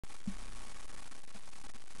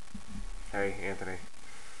Hey, Anthony.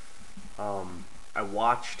 I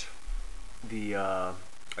watched the. I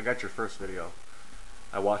got your first video.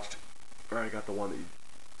 I watched, or I got the one that you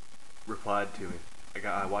replied to me.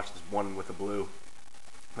 I watched this one with the blue.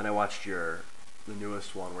 Then I watched the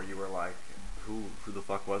newest one where you were like, who the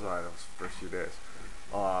fuck was I those first few days?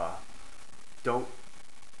 Uh, don't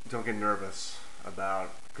don't get nervous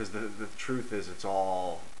about because the truth is it's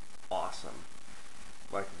all awesome.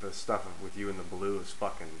 Like the stuff with you in the blue is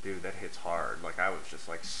fucking dude that hits hard. Like I was just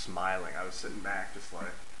like smiling. I was sitting back just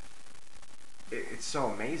like it's so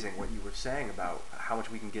amazing what you were saying about how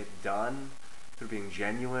much we can get done through being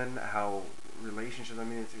genuine. How relationships. I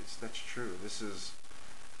mean, that's true. This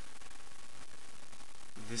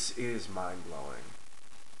is mind blowing.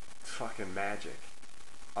 Fucking magic.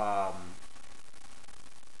 Um,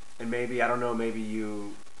 and maybe I don't know. Maybe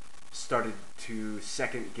you started to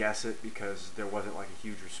second guess it because there wasn't like a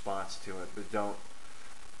huge response to it. But don't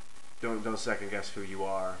second guess who you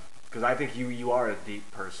are because I think you are a deep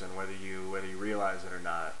person whether you realize it or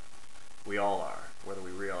not. We all are whether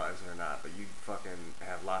we realize it or not. But you fucking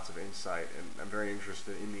have lots of insight, and I'm very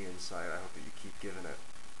interested in the insight. I hope that you keep giving it.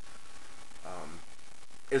 Um,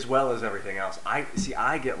 as well as everything else. I see.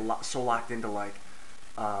 I get so locked into like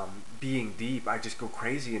being deep. I just go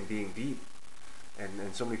crazy in being deep, and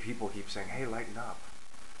so many people keep saying, "Hey, lighten up."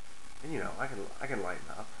 And I can lighten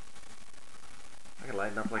up. I can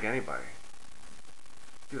lighten up like anybody,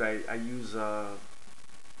 dude. I use a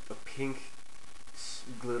pink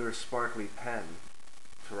glitter sparkly pen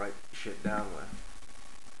to write shit down with.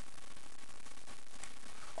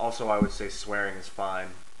 Also, I would say swearing is fine.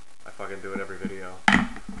 I fucking do it every video.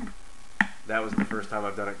 That was the first time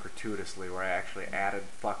I've done it gratuitously, where I actually added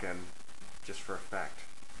fucking just for effect.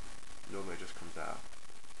 Normally it just comes out.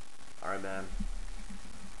 Alright, man.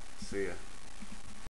 See ya.